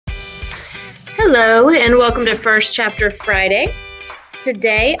Hello, and welcome to First Chapter Friday.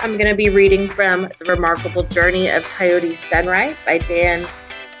 Today, I'm going to be reading from The Remarkable Journey of Coyote's Sunrise by Dan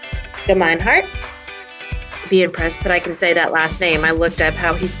Gemeinhart. Be impressed that I can say that last name. I looked up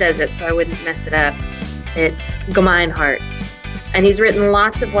how he says it so I wouldn't mess it up. It's Gemeinhart. And he's written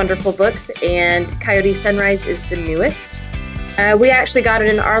lots of wonderful books, and Coyote's Sunrise is the newest. We actually got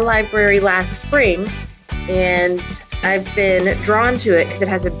it in our library last spring, and I've been drawn to it because it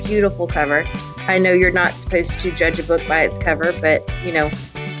has a beautiful cover. I know you're not supposed to judge a book by its cover, but,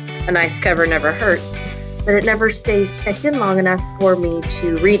 a nice cover never hurts. But it never stays checked in long enough for me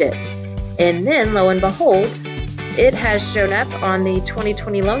to read it. And then, lo and behold, it has shown up on the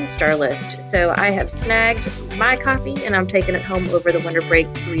 2020 Lone Star list. So I have snagged my copy, and I'm taking it home over the winter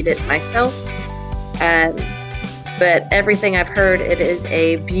break to read it myself. But everything I've heard, it is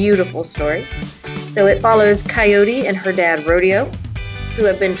a beautiful story. So it follows Coyote and her dad, Rodeo, who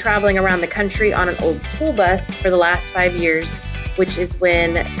have been traveling around the country on an old school bus for the last 5 years, which is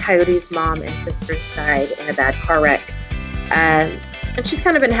when Coyote's mom and sister died in a bad car wreck. And she's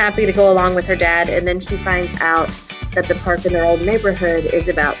kind of been happy to go along with her dad, and then she finds out that the park in their old neighborhood is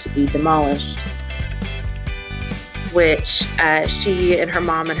about to be demolished, which she and her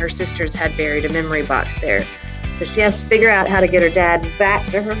mom and her sisters had buried a memory box there. So she has to figure out how to get her dad back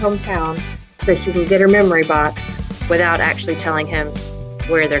to her hometown so she can get her memory box without actually telling him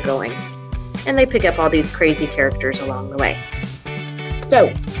where they're going. And they pick up all these crazy characters along the way. So,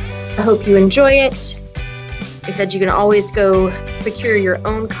 I hope you enjoy it. I said you can always go procure your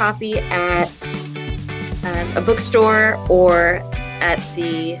own copy at a bookstore or at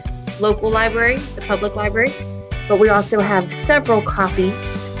the local library, the public library. But we also have several copies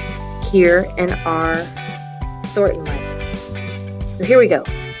here in our Thornton library. So here we go.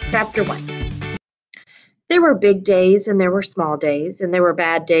 Chapter 1. There were big days and there were small days, and there were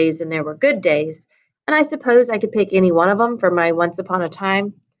bad days and there were good days, and I suppose I could pick any one of them for my once upon a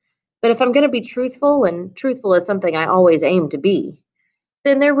time. But if I'm going to be truthful, and truthful is something I always aim to be,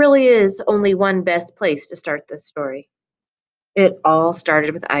 then there really is only one best place to start this story. It all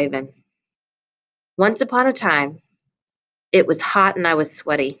started with Ivan. Once upon a time, it was hot and I was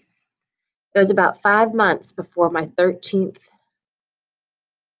sweaty. It was about 5 months before my 13th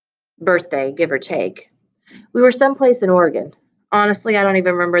birthday, give or take. We were someplace in Oregon. Honestly, I don't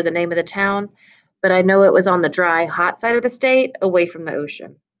even remember the name of the town, but I know it was on the dry, hot side of the state, away from the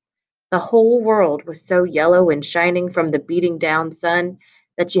ocean. The whole world was so yellow and shining from the beating down sun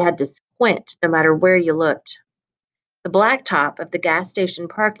that you had to squint no matter where you looked. The blacktop of the gas station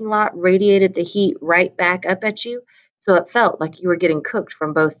parking lot radiated the heat right back up at you, so it felt like you were getting cooked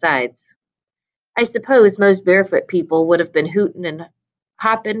from both sides. I suppose most barefoot people would have been hooting and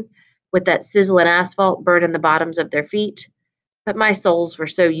hopping with that sizzling asphalt burning the bottoms of their feet, but my soles were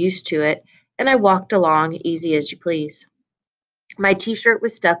so used to it, and I walked along easy as you please. My t-shirt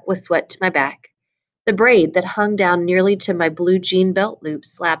was stuck with sweat to my back. The braid that hung down nearly to my blue jean belt loop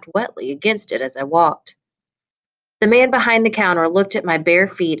slapped wetly against it as I walked. The man behind the counter looked at my bare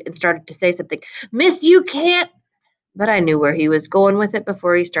feet and started to say something. "Miss, you can't—" But I knew where he was going with it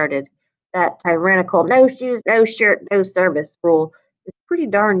before he started. That tyrannical no shoes, no shirt, no service rule is pretty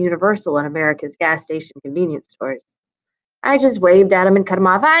darn universal in America's gas station convenience stores. I just waved at him and cut him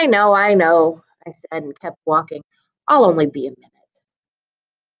off. I know, I said, and kept walking. I'll only be a minute.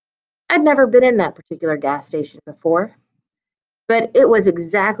 I'd never been in that particular gas station before, but it was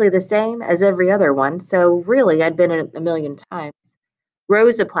exactly the same as every other one, so really I'd been in it a million times.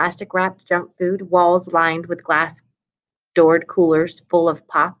 Rows of plastic-wrapped junk food, walls lined with glass-doored coolers full of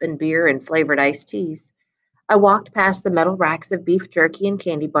pop and beer and flavored iced teas. I walked past the metal racks of beef jerky and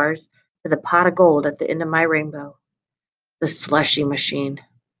candy bars to the pot of gold at the end of my rainbow. The slushy machine.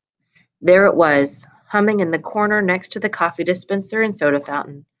 There it was, humming in the corner next to the coffee dispenser and soda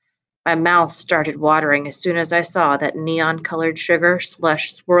fountain. My mouth started watering as soon as I saw that neon-colored sugar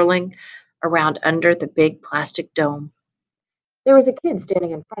slush swirling around under the big plastic dome. There was a kid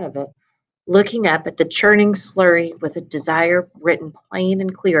standing in front of it, looking up at the churning slurry with a desire written plain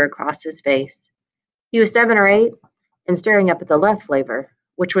and clear across his face. He was 7 or 8 and staring up at the left flavor,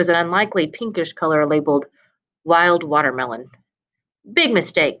 which was an unlikely pinkish color labeled wild watermelon. "Big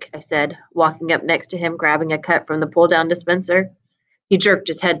mistake," I said, walking up next to him, grabbing a cup from the pull-down dispenser. He jerked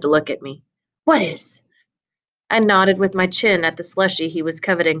his head to look at me. "What is?" I nodded with my chin at the slushy he was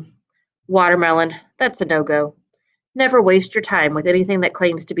coveting. "Watermelon. That's a no-go. Never waste your time with anything that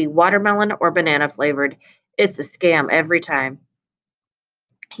claims to be watermelon or banana flavored. It's a scam every time."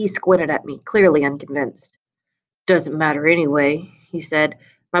 He squinted at me, clearly unconvinced. "Doesn't matter anyway," he said.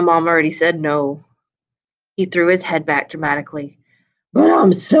 "My mom already said no." He threw his head back dramatically. But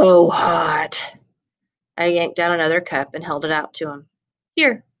I'm so hot. I yanked down another cup and held it out to him.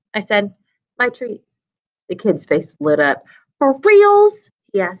 Here, I said, my treat. The kid's face lit up. For reals?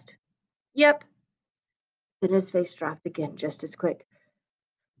 He asked. Yep. Then his face dropped again just as quick.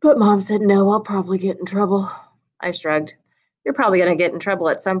 But Mom said no, I'll probably get in trouble. I shrugged. You're probably going to get in trouble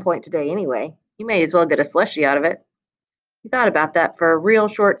at some point today anyway. You may as well get a slushie out of it. He thought about that for a real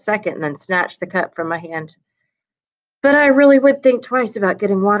short second and then snatched the cup from my hand. But I really would think twice about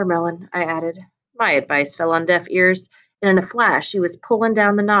getting watermelon, I added. My advice fell on deaf ears, and in a flash he was pulling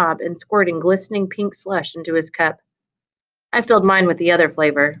down the knob and squirting glistening pink slush into his cup. I filled mine with the other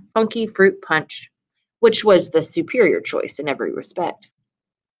flavor, funky fruit punch, which was the superior choice in every respect.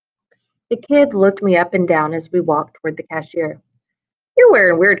 The kid looked me up and down as we walked toward the cashier. You're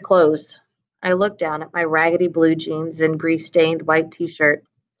wearing weird clothes. I looked down at my raggedy blue jeans and grease-stained white t-shirt.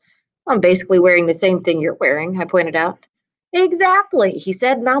 I'm basically wearing the same thing you're wearing, I pointed out. Exactly, he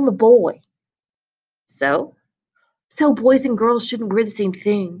said, and I'm a boy. So? So boys and girls shouldn't wear the same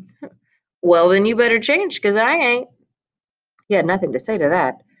thing. Well, then you better change, because I ain't. He had nothing to say to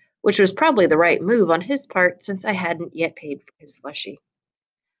that, which was probably the right move on his part since I hadn't yet paid for his slushie.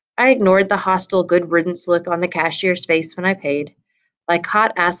 I ignored the hostile good riddance look on the cashier's face when I paid. Like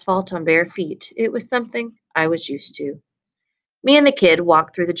hot asphalt on bare feet, it was something I was used to. Me and the kid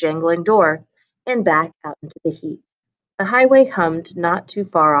walked through the jangling door and back out into the heat. The highway hummed not too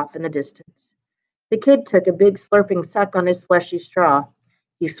far off in the distance. The kid took a big slurping suck on his slushy straw.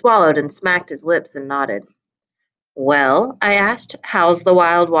 He swallowed and smacked his lips and nodded. Well, I asked, how's the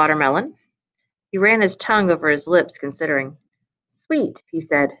wild watermelon? He ran his tongue over his lips, considering. Sweet, he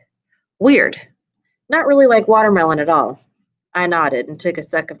said. Weird. Not really like watermelon at all. I nodded and took a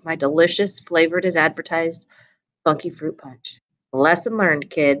suck of my delicious, flavored as advertised, funky fruit punch. Lesson learned,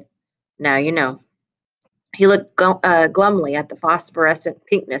 kid. Now you know. He looked glumly at the phosphorescent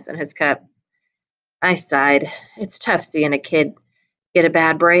pinkness in his cup. I sighed. It's tough seeing a kid get a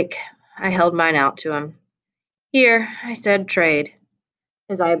bad break. I held mine out to him. Here, I said, trade.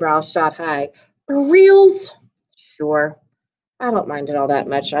 His eyebrows shot high. For reals? Sure. I don't mind it all that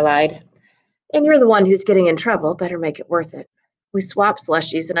much, I lied. And you're the one who's getting in trouble. Better make it worth it. We swapped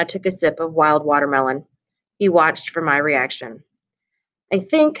slushies, and I took a sip of wild watermelon. He watched for my reaction. I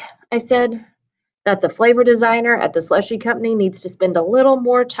think, I said, that the flavor designer at the slushie company needs to spend a little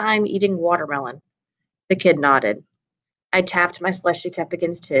more time eating watermelon. The kid nodded. I tapped my slushie cup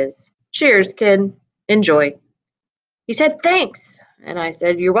against his. Cheers, kid. Enjoy. He said, thanks. And I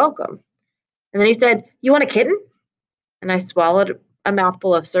said, you're welcome. And then he said, you want a kitten? And I swallowed a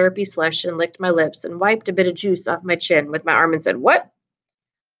mouthful of syrupy slush and licked my lips and wiped a bit of juice off my chin with my arm and said, what?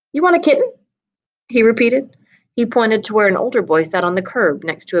 You want a kitten? He repeated. He pointed to where an older boy sat on the curb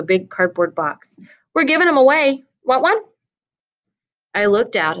next to a big cardboard box. We're giving him away. Want one? I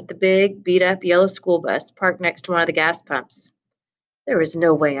looked out at the big, beat-up yellow school bus parked next to one of the gas pumps. There was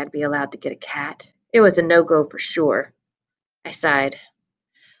no way I'd be allowed to get a cat. It was a no-go for sure. I sighed.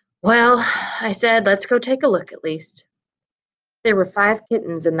 Well, I said, let's go take a look at least. There were 5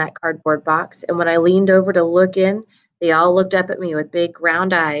 kittens in that cardboard box, and when I leaned over to look in, they all looked up at me with big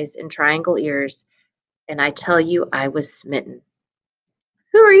round eyes and triangle ears, and I tell you, I was smitten.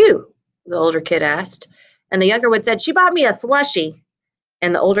 Who are you? The older kid asked, and the younger one said, she bought me a slushie.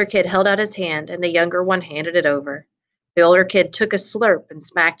 And the older kid held out his hand, and the younger one handed it over. The older kid took a slurp and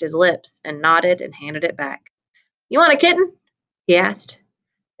smacked his lips and nodded and handed it back. You want a kitten? He asked.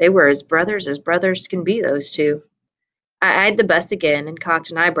 They were as brothers can be, those two. I eyed the bus again and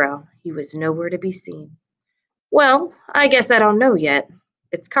cocked an eyebrow. He was nowhere to be seen. Well, I guess I don't know yet.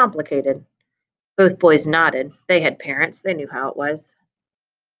 It's complicated. Both boys nodded. They had parents. They knew how it was.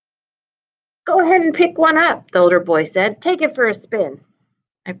 Go ahead and pick one up, the older boy said. Take it for a spin.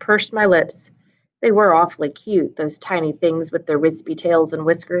 I pursed my lips. They were awfully cute, those tiny things with their wispy tails and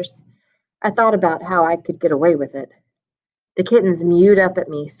whiskers. I thought about how I could get away with it. The kittens mewed up at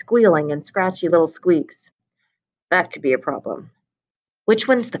me, squealing in scratchy little squeaks. That could be a problem. Which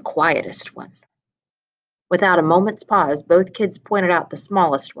one's the quietest one? Without a moment's pause, both kids pointed out the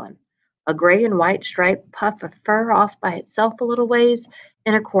smallest one, a gray and white striped puff of fur off by itself a little ways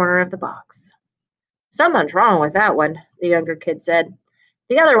in a corner of the box. Something's wrong with that one, the younger kid said.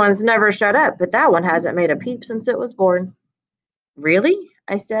 The other one's never shut up, but that one hasn't made a peep since it was born. Really?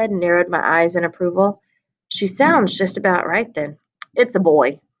 I said and narrowed my eyes in approval. She sounds just about right then. It's a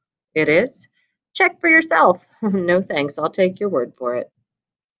boy. It is? Check for yourself. No thanks, I'll take your word for it.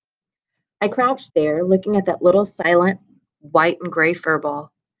 I crouched there, looking at that little silent white and gray fur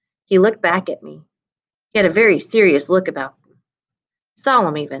ball. He looked back at me. He had a very serious look about him.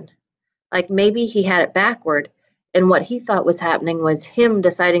 Solemn even. Like maybe he had it backward and what he thought was happening was him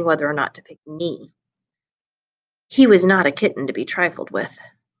deciding whether or not to pick me. He was not a kitten to be trifled with.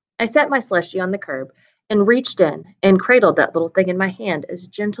 I set my slushie on the curb and reached in and cradled that little thing in my hand as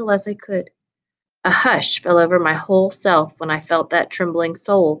gentle as I could. A hush fell over my whole self when I felt that trembling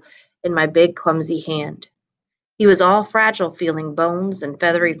soul in my big, clumsy hand. He was all fragile feeling bones and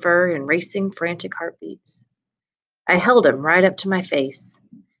feathery fur and racing, frantic heartbeats. I held him right up to my face.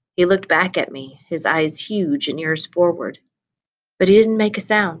 He looked back at me, his eyes huge and ears forward. But he didn't make a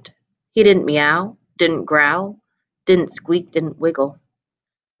sound. He didn't meow, didn't growl, didn't squeak, didn't wiggle.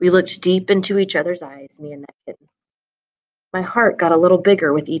 We looked deep into each other's eyes, me and that kitten. My heart got a little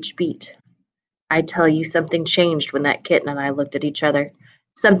bigger with each beat. I tell you, something changed when that kitten and I looked at each other.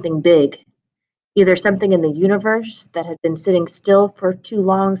 Something big. Either something in the universe that had been sitting still for too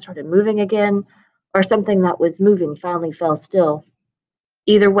long started moving again, or something that was moving finally fell still.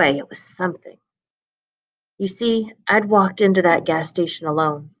 Either way, it was something. You see, I'd walked into that gas station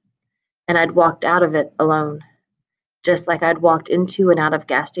alone, and I'd walked out of it alone, just like I'd walked into and out of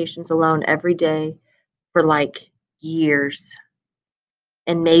gas stations alone every day for like years.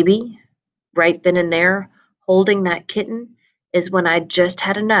 And maybe, right then and there, holding that kitten is when I'd just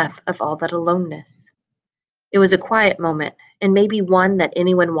had enough of all that aloneness. It was a quiet moment, and maybe one that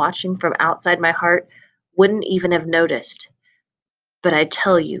anyone watching from outside my heart wouldn't even have noticed. But I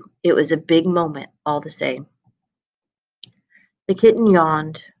tell you, it was a big moment all the same. The kitten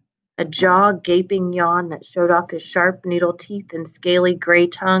yawned, a jaw-gaping yawn that showed off his sharp needle teeth and scaly gray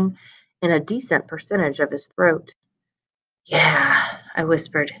tongue and a decent percentage of his throat. "Yeah," I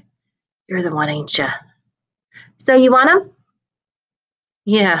whispered. "You're the one, ain't ya?" "So you want him?"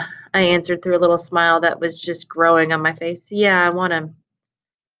 "Yeah," I answered through a little smile that was just growing on my face. "Yeah, I want him."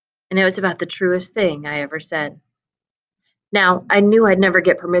 And it was about the truest thing I ever said. Now, I knew I'd never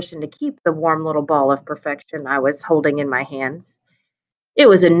get permission to keep the warm little ball of perfection I was holding in my hands. It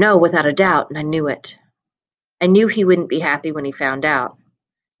was a no without a doubt, and I knew it. I knew he wouldn't be happy when he found out.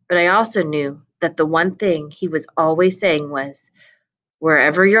 But I also knew that the one thing he was always saying was,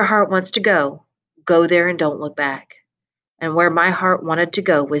 "Wherever your heart wants to go there and don't look back." And where my heart wanted to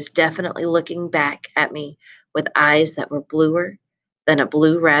go was definitely looking back at me with eyes that were bluer than a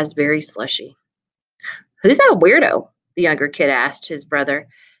blue raspberry slushie. "Who's that weirdo?" the younger kid asked his brother.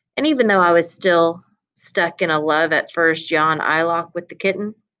 And even though I was still stuck in a love at first yawn eye lock with the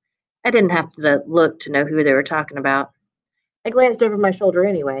kitten, I didn't have to look to know who they were talking about. I glanced over my shoulder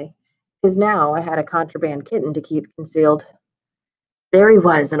anyway, because now I had a contraband kitten to keep concealed. There he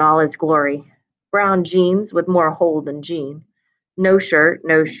was in all his glory. Brown jeans with more hole than jean. No shirt,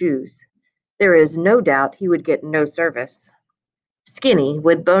 no shoes. There is no doubt he would get no service. Skinny,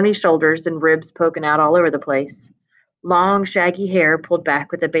 with bony shoulders and ribs poking out all over the place. Long, shaggy hair pulled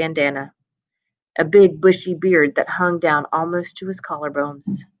back with a bandana. A big, bushy beard that hung down almost to his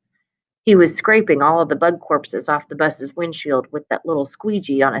collarbones. He was scraping all of the bug corpses off the bus's windshield with that little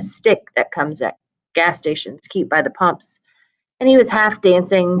squeegee on a stick that comes at gas stations keep by the pumps, and he was half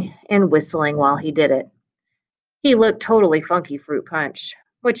dancing and whistling while he did it. He looked totally funky fruit punch,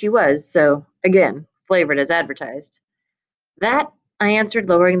 which he was, so, again, flavored as advertised. "That," I answered,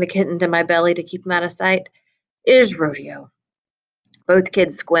 lowering the kitten to my belly to keep him out of sight, "is Rodeo." Both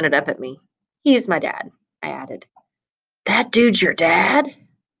kids squinted up at me. "He's my dad," I added. "That dude's your dad?"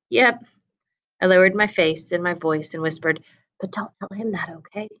 "Yep." I lowered my face and my voice and whispered, "But don't tell him that,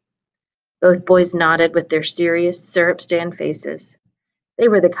 okay?" Both boys nodded with their serious, syrup stand faces. They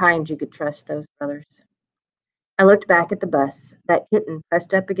were the kind you could trust, those brothers. I looked back at the bus, that kitten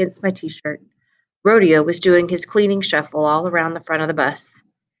pressed up against my t-shirt. Rodeo was doing his cleaning shuffle all around the front of the bus.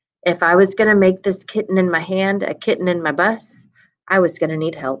 If I was going to make this kitten in my hand a kitten in my bus, I was going to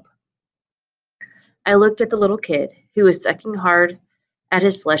need help. I looked at the little kid, who was sucking hard at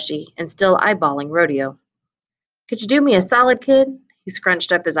his slushie and still eyeballing Rodeo. "Could you do me a solid, kid?" He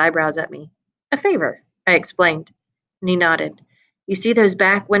scrunched up his eyebrows at me. "A favor," I explained, and he nodded. "You see those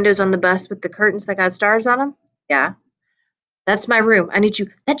back windows on the bus with the curtains that got stars on them?" "Yeah." "That's my room. I need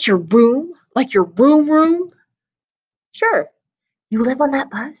you." "That's your room? Like your room?" "Sure." "You live on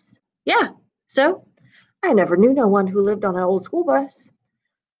that bus?" "Yeah." "So?" "I never knew no one who lived on an old school bus."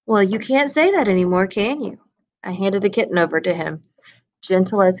 "Well, you can't say that anymore, can you?" I handed the kitten over to him,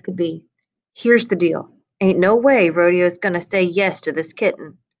 gentle as could be. "Here's the deal. Ain't no way Rodeo's gonna say yes to this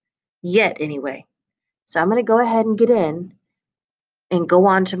kitten. Yet, anyway. So I'm gonna go ahead and get in and go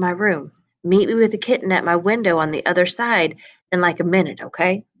on to my room. Meet me with the kitten at my window on the other side in like a minute,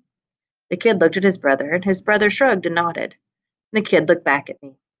 okay?" The kid looked at his brother, and his brother shrugged and nodded. And the kid looked back at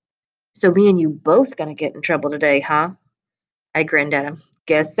me. "So me and you both gonna get in trouble today, huh?" I grinned at him.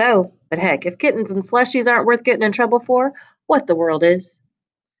 "Guess so." But heck, if kittens and slushies aren't worth getting in trouble for, what the world is?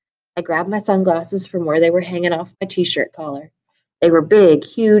 I grabbed my sunglasses from where they were hanging off my t-shirt collar. They were big,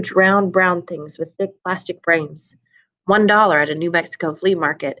 huge, round brown things with thick plastic frames. $1 at a New Mexico flea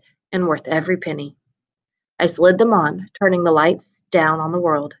market and worth every penny. I slid them on, turning the lights down on the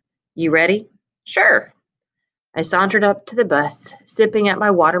world. You ready? Sure. I sauntered up to the bus, sipping at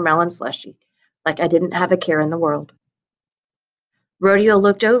my watermelon slushie, like I didn't have a care in the world. Rodeo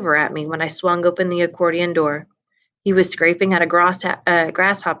looked over at me when I swung open the accordion door. He was scraping at a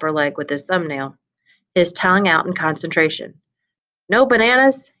grasshopper leg with his thumbnail, his tongue out in concentration. No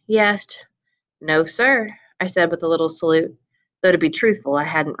bananas? He asked. No, sir, I said with a little salute, though to be truthful, I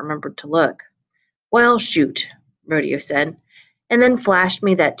hadn't remembered to look. Well, shoot, Rodeo said, and then flashed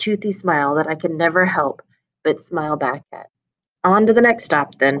me that toothy smile that I could never help but smile back at. On to the next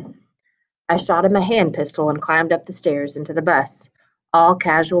stop, then. I shot him a hand pistol and climbed up the stairs into the bus, all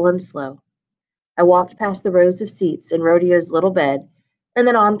casual and slow. I walked past the rows of seats in Rodeo's little bed, and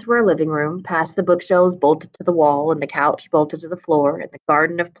then on through our living room, past the bookshelves bolted to the wall and the couch bolted to the floor and the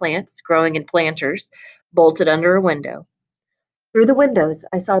garden of plants growing in planters bolted under a window. Through the windows,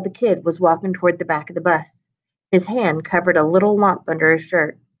 I saw the kid was walking toward the back of the bus. His hand covered a little lump under his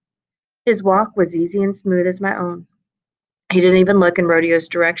shirt. His walk was easy and smooth as my own. He didn't even look in Rodeo's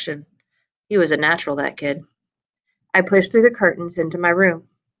direction. He was a natural, that kid. I pushed through the curtains into my room.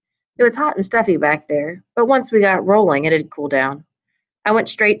 It was hot and stuffy back there, but once we got rolling, it'd cool down. I went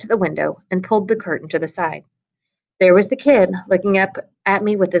straight to the window and pulled the curtain to the side. There was the kid, looking up at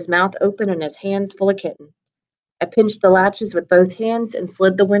me with his mouth open and his hands full of kitten. I pinched the latches with both hands and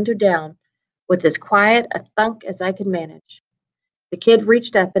slid the window down with as quiet a thunk as I could manage. The kid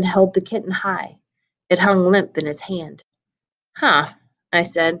reached up and held the kitten high. It hung limp in his hand. Huh, I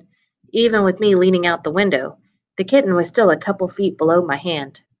said. Even with me leaning out the window, the kitten was still a couple feet below my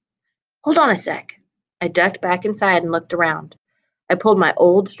hand. Hold on a sec. I ducked back inside and looked around. I pulled my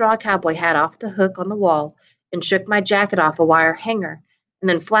old straw cowboy hat off the hook on the wall and shook my jacket off a wire hanger and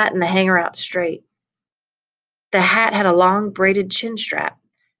then flattened the hanger out straight. The hat had a long braided chin strap,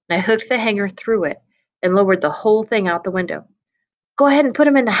 and I hooked the hanger through it and lowered the whole thing out the window. Go ahead and put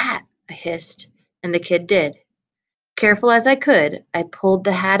him in the hat, I hissed, and the kid did. Careful as I could, I pulled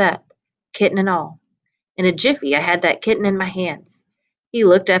the hat up, kitten and all. In a jiffy, I had that kitten in my hands. He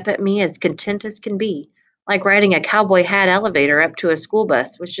looked up at me as content as can be, like riding a cowboy hat elevator up to a school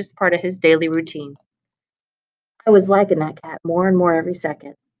bus was just part of his daily routine. I was liking that cat more and more every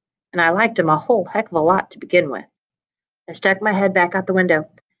second, and I liked him a whole heck of a lot to begin with. I stuck my head back out the window.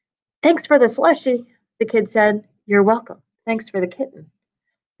 Thanks for the slushie, the kid said. You're welcome. Thanks for the kitten.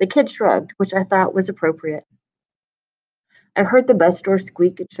 The kid shrugged, which I thought was appropriate. I heard the bus door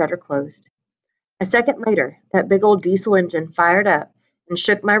squeak and shutter closed. A second later, that big old diesel engine fired up and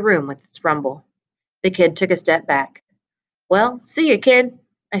shook my room with its rumble. The kid took a step back. Well, see ya, kid,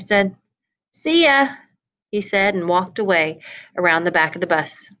 I said. See ya, he said and walked away around the back of the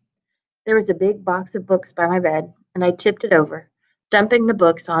bus. There was a big box of books by my bed, and I tipped it over, dumping the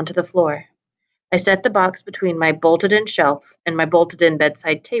books onto the floor. I set the box between my bolted-in shelf and my bolted-in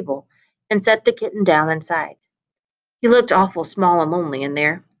bedside table and set the kitten down inside. He looked awful small and lonely in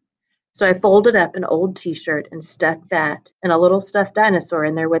there. So I folded up an old t-shirt and stuck that and a little stuffed dinosaur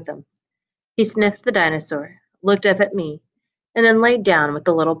in there with him. He sniffed the dinosaur, looked up at me, and then laid down with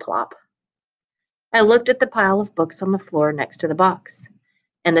a little plop. I looked at the pile of books on the floor next to the box,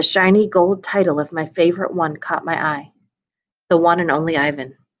 and the shiny gold title of my favorite one caught my eye. The one and only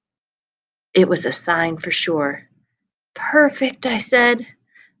Ivan. It was a sign for sure. Perfect, I said.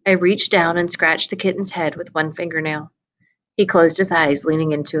 I reached down and scratched the kitten's head with one fingernail. He closed his eyes,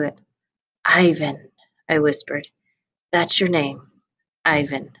 leaning into it. Ivan, I whispered. That's your name,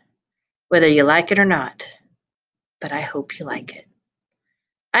 Ivan. Whether you like it or not. But I hope you like it.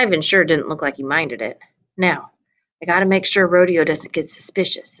 Ivan sure didn't look like he minded it. Now, I gotta make sure Rodeo doesn't get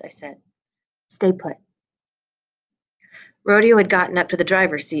suspicious, I said. Stay put. Rodeo had gotten up to the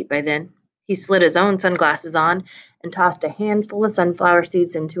driver's seat by then. He slid his own sunglasses on and tossed a handful of sunflower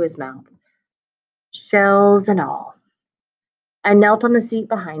seeds into his mouth. Shells and all. I knelt on the seat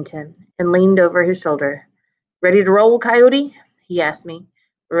behind him and leaned over his shoulder. Ready to roll, Coyote? He asked me.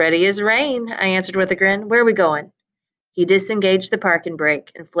 Ready as rain, I answered with a grin. Where are we going? He disengaged the parking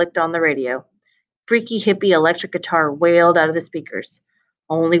brake and flicked on the radio. Freaky hippie electric guitar wailed out of the speakers.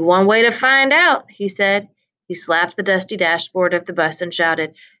 Only one way to find out, he said. He slapped the dusty dashboard of the bus and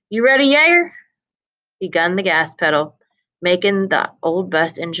shouted, You ready, Yager? He gunned the gas pedal, making the old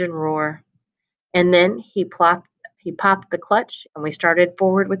bus engine roar. And then he popped the clutch, and we started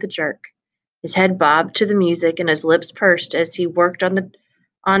forward with a jerk. His head bobbed to the music, and his lips pursed as he worked on the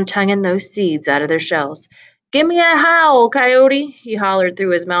on tonguing those seeds out of their shells. "Give me a howl, Coyote," he hollered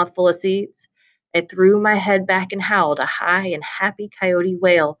through his mouth full of seeds. I threw my head back and howled a high and happy coyote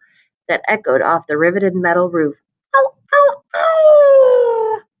wail that echoed off the riveted metal roof. Ow, ow,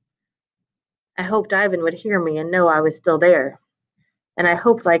 ow! I hoped Ivan would hear me and know I was still there. And I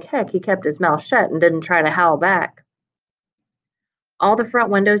hoped like heck he kept his mouth shut and didn't try to howl back. All the front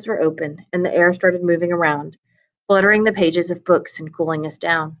windows were open, and the air started moving around, fluttering the pages of books and cooling us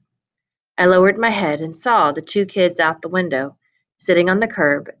down. I lowered my head and saw the two kids out the window, sitting on the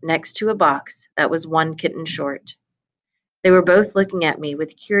curb next to a box that was one kitten short. They were both looking at me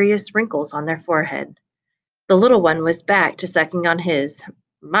with curious wrinkles on their forehead. The little one was back to sucking on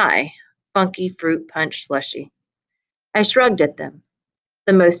my funky fruit punch slushie. I shrugged at them,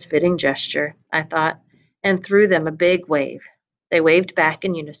 the most fitting gesture, I thought, and threw them a big wave. They waved back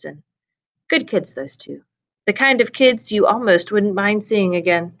in unison. Good kids, those two. The kind of kids you almost wouldn't mind seeing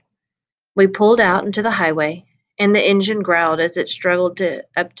again. We pulled out into the highway, and the engine growled as it struggled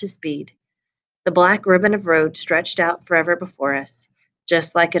up to speed. The black ribbon of road stretched out forever before us,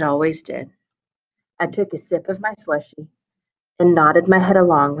 just like it always did. I took a sip of my slushie and nodded my head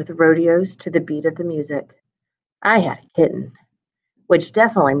along with the rodeos to the beat of the music. I had a kitten, which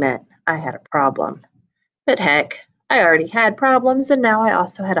definitely meant I had a problem. But heck, I already had problems, and now I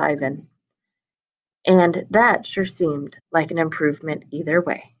also had Ivan. And that sure seemed like an improvement either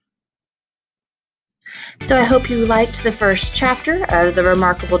way. So I hope you liked the first chapter of The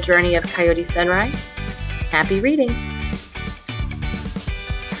Remarkable Journey of Coyote Sunrise. Happy reading!